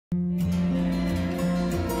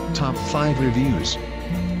Top 5 Reviews.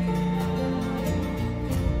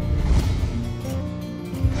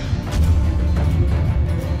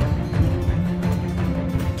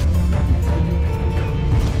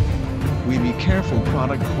 We be careful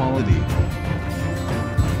product quality.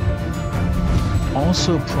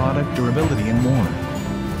 Also product durability and more.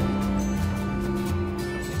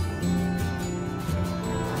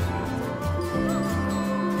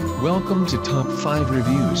 Welcome to Top 5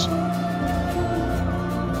 Reviews.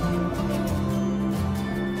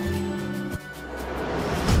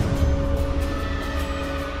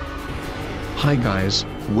 Hi guys,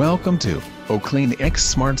 welcome to Oclean X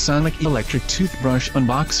Smart Sonic Electric Toothbrush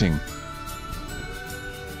Unboxing.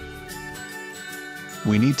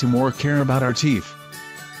 We need to more care about our teeth.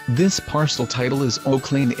 This parcel title is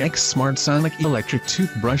Oclean X Smart Sonic Electric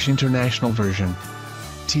Toothbrush International Version.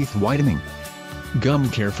 Teeth Whitening. Gum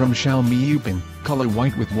Care from Xiaomi Upin, color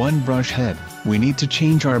white with one brush head. We need to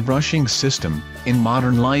change our brushing system. In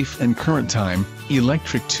modern life and current time,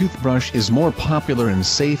 electric toothbrush is more popular and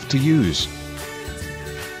safe to use.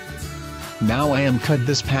 Now I am cut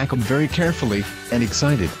this pack up very carefully, and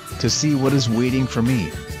excited to see what is waiting for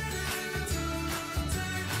me.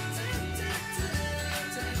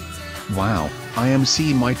 Wow, I am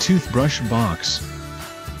seeing my toothbrush box.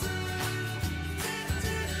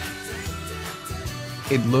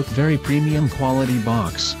 It looked very premium quality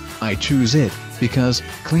box. I choose it because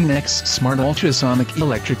Oclean X Smart Ultrasonic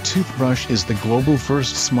Electric Toothbrush is the global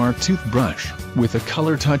first smart toothbrush with a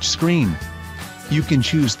color touch screen. You can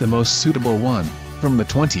choose the most suitable one from the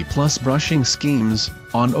 20+ brushing schemes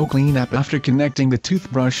on Oclean app after connecting the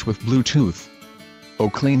toothbrush with Bluetooth.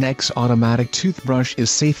 Oclean X automatic toothbrush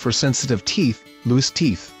is safe for sensitive teeth, loose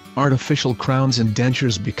teeth, artificial crowns and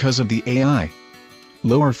dentures because of the AI.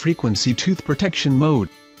 Lower frequency tooth protection mode.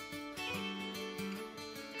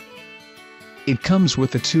 It comes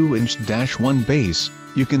with a 2-inch -1 base.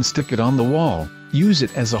 You can stick it on the wall, use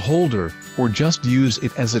it as a holder, or just use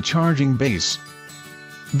it as a charging base.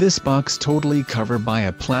 This box totally covered by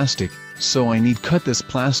a plastic, so I need cut this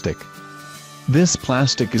plastic. This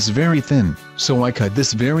plastic is very thin, so I cut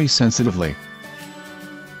this very sensitively.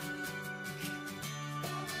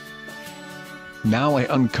 Now I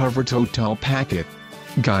uncover total packet.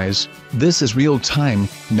 Guys, this is real time.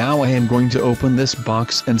 Now I am going to open this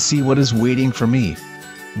box and see what is waiting for me.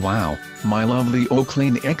 Wow, my lovely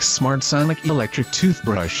Oclean X Smart Sonic Electric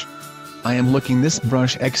Toothbrush. I am looking this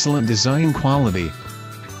brush excellent design quality.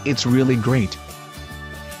 It's really great.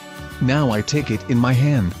 Now I take it in my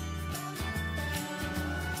hand.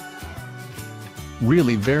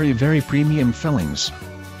 Really very premium fillings.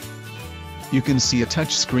 You can see a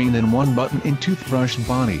touch screen and one button in toothbrush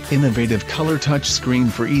body. Innovative color touch screen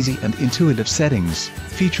for easy and intuitive settings.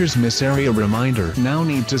 Features miss area reminder. Now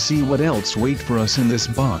need to see what else wait for us in this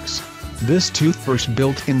box. This toothbrush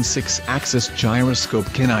built-in 6-axis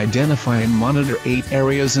gyroscope can identify and monitor 8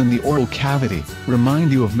 areas in the oral cavity.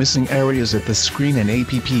 Remind you of missing areas at the screen and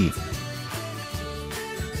app.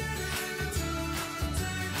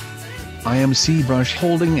 IMC brush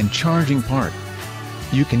holding and charging part.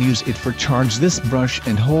 You can use it for charge this brush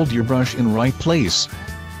and hold your brush in right place.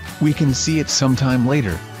 We can see it sometime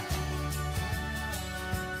later.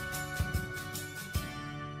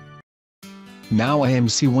 Now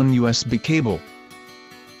IMC one USB cable.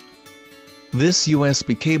 This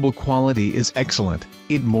USB cable quality is excellent.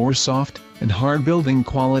 It more soft and hard building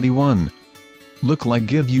quality one. Look like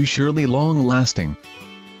give you surely long lasting.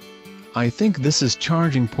 I think this is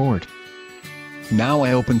charging port. Now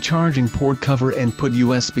I open charging port cover and put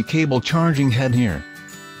USB cable charging head here.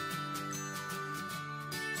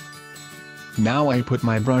 Now I put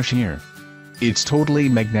my brush here. It's totally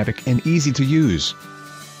magnetic and easy to use.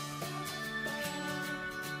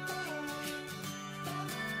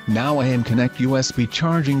 Now I am connect USB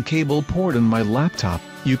charging cable port on my laptop.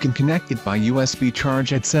 You can connect it by USB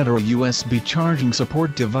charge etc. USB charging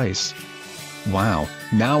support device. Wow,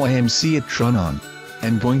 now I am see it turn on.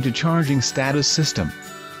 And going to charging status system.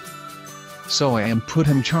 So I am put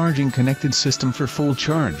him charging connected system for full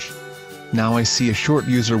charge. Now I see a short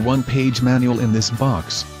user 1-page manual in this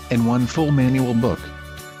box, and one full manual book.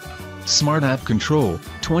 Smart app control,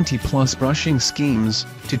 20+ brushing schemes,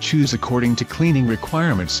 to choose according to cleaning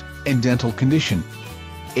requirements, and dental condition.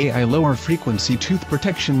 AI lower frequency tooth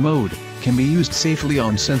protection mode, can be used safely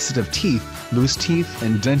on sensitive teeth, loose teeth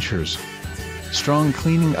and dentures. Strong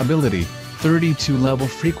cleaning ability. 32 level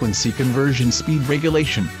frequency conversion speed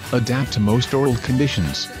regulation, adapt to most oral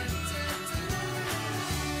conditions.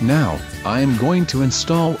 Now, I am going to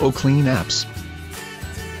install Oclean apps.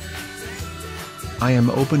 I am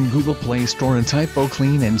open Google Play Store and type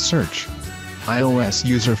Oclean and search. iOS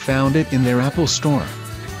user found it in their Apple Store.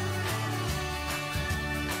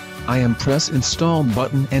 I am press install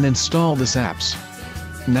button and install this apps.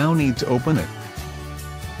 Now need to open it.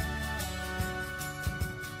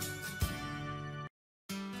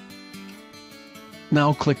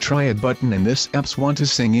 Now click try it button and this apps want to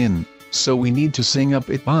sing in, so we need to sing up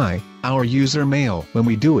it by our user mail. When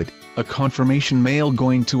we do it, a confirmation mail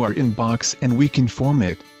going to our inbox and we confirm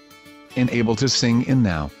it. Enable to sing in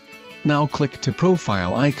now. Now click to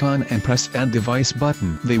profile icon and press add device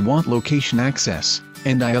button. They want location access,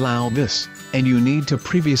 and I allow this, and you need to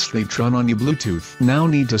previously turn on your Bluetooth. Now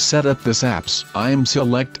need to set up this apps. I am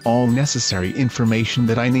select all necessary information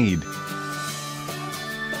that I need.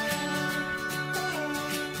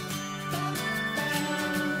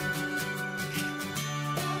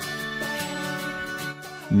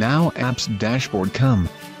 Now apps dashboard come.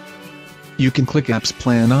 You can click apps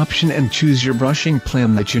plan option and choose your brushing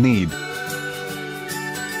plan that you need.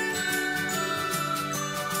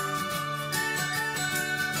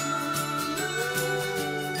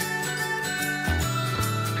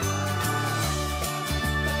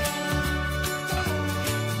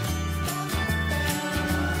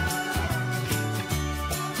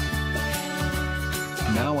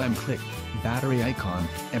 Now I'm click battery icon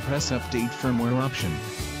and press update firmware option.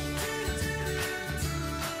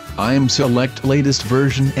 I am select latest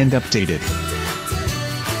version and update it.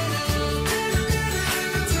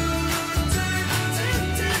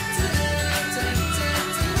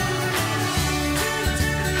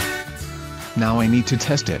 Now I need to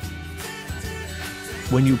test it.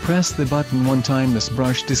 When you press the button one time, this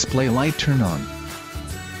brush display light turn on.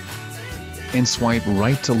 And swipe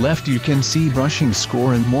right to left, you can see brushing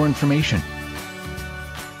score and more information.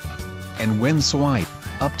 And when swipe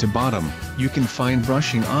up to bottom, you can find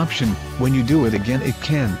brushing option. When you do it again, it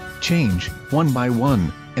can change one by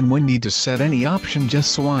one, and when need to set any option,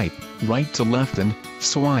 just swipe right to left and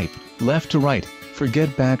swipe left to right.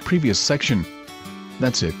 Forget back previous section.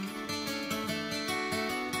 That's it.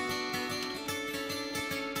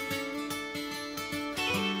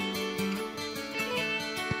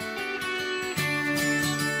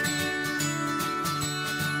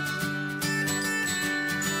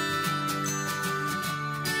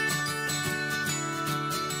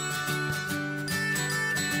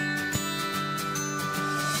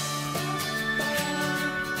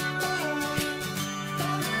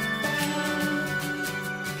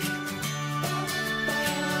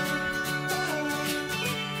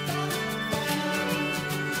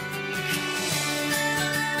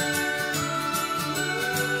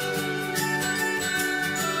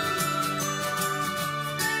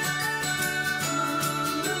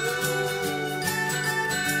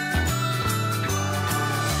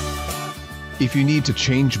 If you need to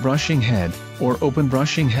change brushing head, or open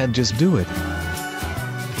brushing head, just do it.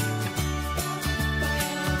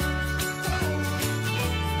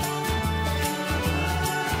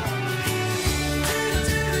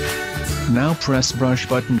 Now press brush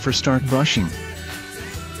button for start brushing.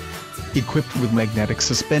 Equipped with magnetic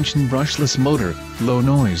suspension brushless motor, low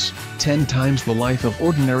noise, 10 times the life of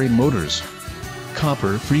ordinary motors.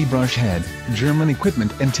 Copper-free brush head, German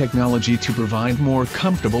equipment and technology to provide more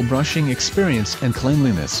comfortable brushing experience and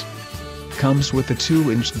cleanliness. Comes with a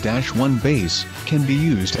 2-inch -1 base, can be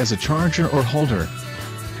used as a charger or holder.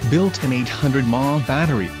 Built-in 800 mAh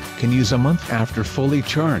battery, can use a month after fully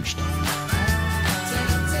charged.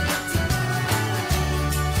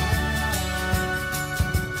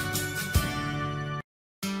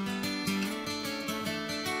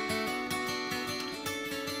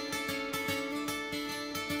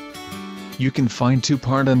 You can find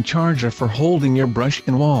 2-part charger for holding your brush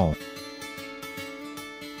in wall.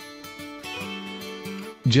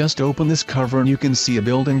 Just open this cover and you can see a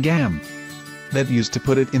built-in gam that used to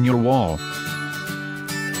put it in your wall.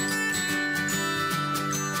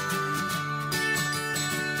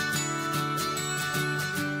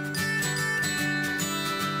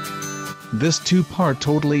 This 2-part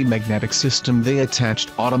totally magnetic system they attached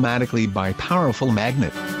automatically by powerful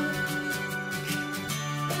magnet.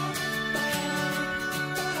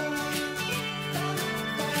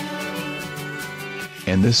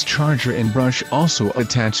 And this charger and brush also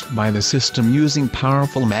attached by the system using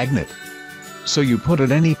powerful magnet. So you put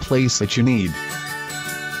it any place that you need.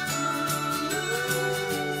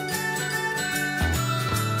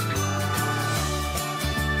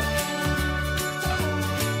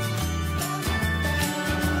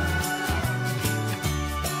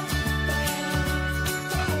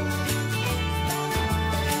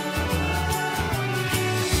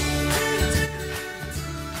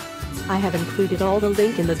 I have included all the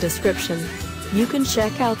link in the description. You can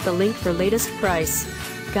check out the link for latest price.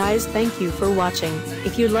 Guys, thank you for watching.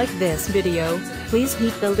 If you like this video, please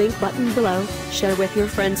hit the link button below, share with your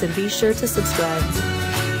friends and be sure to subscribe.